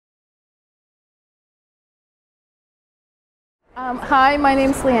Hi, my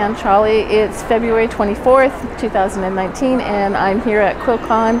name's Leanne Chahley. It's February 24th, 2019, and I'm here at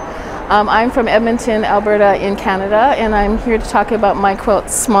QuiltCon. I'm from Edmonton, Alberta in Canada, and I'm here to talk about my quilt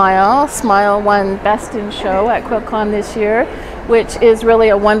Smile. Smile won Best in Show at QuiltCon this year, which is really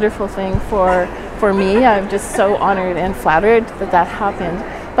a wonderful thing for me. I'm just so honored and flattered that that happened.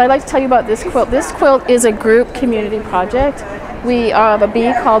 But I'd like to tell you about this quilt. This quilt is a group community project. We have a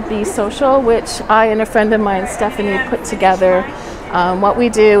bee called Bee Social, which I and a friend of mine, Stephanie, put together. What we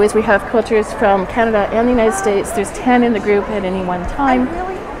do is we have quilters from Canada and the United States. There's 10 in the group at any one time.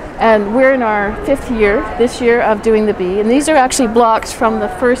 And we're in our 5th year this year of doing the bee. And these are actually blocks from the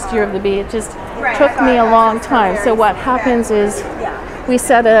first year of the bee. It just took me a long time. So what happens is we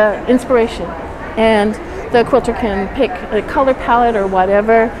set an inspiration, and the quilter can pick a color palette or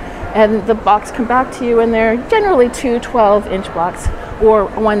whatever, and the blocks come back to you, and they're generally 2 12-inch blocks or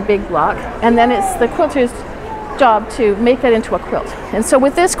one big block. And then it's the quilter's job to make that into a quilt. And so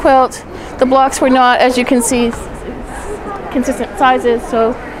with this quilt, the blocks were not, as you can see, consistent sizes. So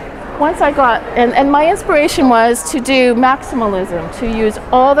once I got, and my inspiration was to do maximalism, to use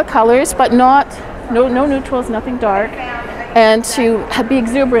all the colors, but no neutrals, nothing dark, and to be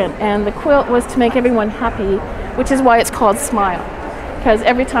exuberant. And the quilt was to make everyone happy, which is why it's called Smile, because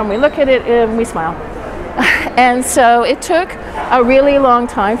every time we look at it, we smile. And so it took a really long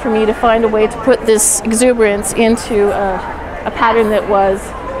time for me to find a way to put this exuberance into a pattern that was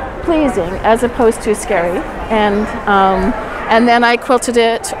pleasing as opposed to scary. And then I quilted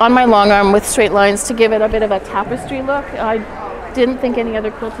it on my long arm with straight lines to give it a bit of a tapestry look. I didn't think any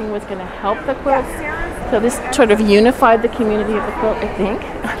other quilting was going to help the quilt, so this sort of unified the community of the quilt, I think.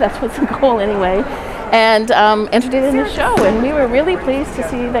 That was the goal anyway. And entered it in the show, and we were really pleased to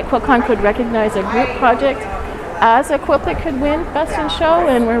see that QuiltCon could recognize a group project as a quilt that could win Best in Show,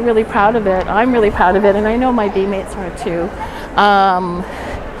 and we're really proud of it. I'm really proud of it, and I know my bee mates are too.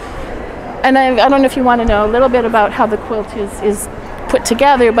 And I don't know if you want to know a little bit about how the quilt is put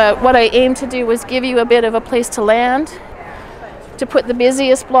together, but what I aimed to do was give you a bit of a place to land, to put the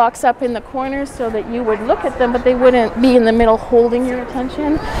busiest blocks up in the corners so that you would look at them, but they wouldn't be in the middle holding your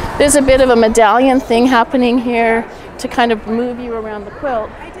attention. There's a bit of a medallion thing happening here to kind of move you around the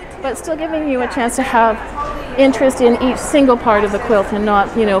quilt, but still giving you a chance to have interest in each single part of the quilt and not,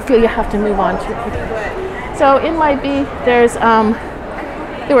 feel you have to move on too quickly. So in my bee, there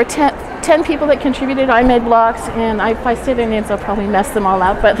were 10 people that contributed. I made blocks, and if I say their names, I'll probably mess them all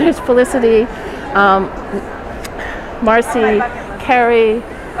up, but there's Felicity, Marcy, Carrie,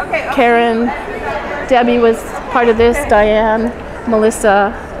 Karen, Debbie was part of this, Diane,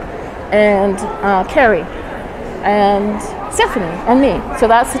 Melissa, and Carrie, and Stephanie, and me. So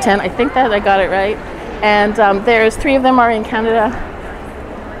that's the 10. I think that I got it right. And there's 3 of them are in Canada.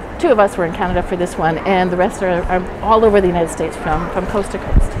 2 of us were in Canada for this one, and the rest are all over the United States from coast to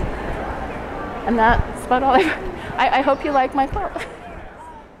coast. And that's about all I hope you like my quilt.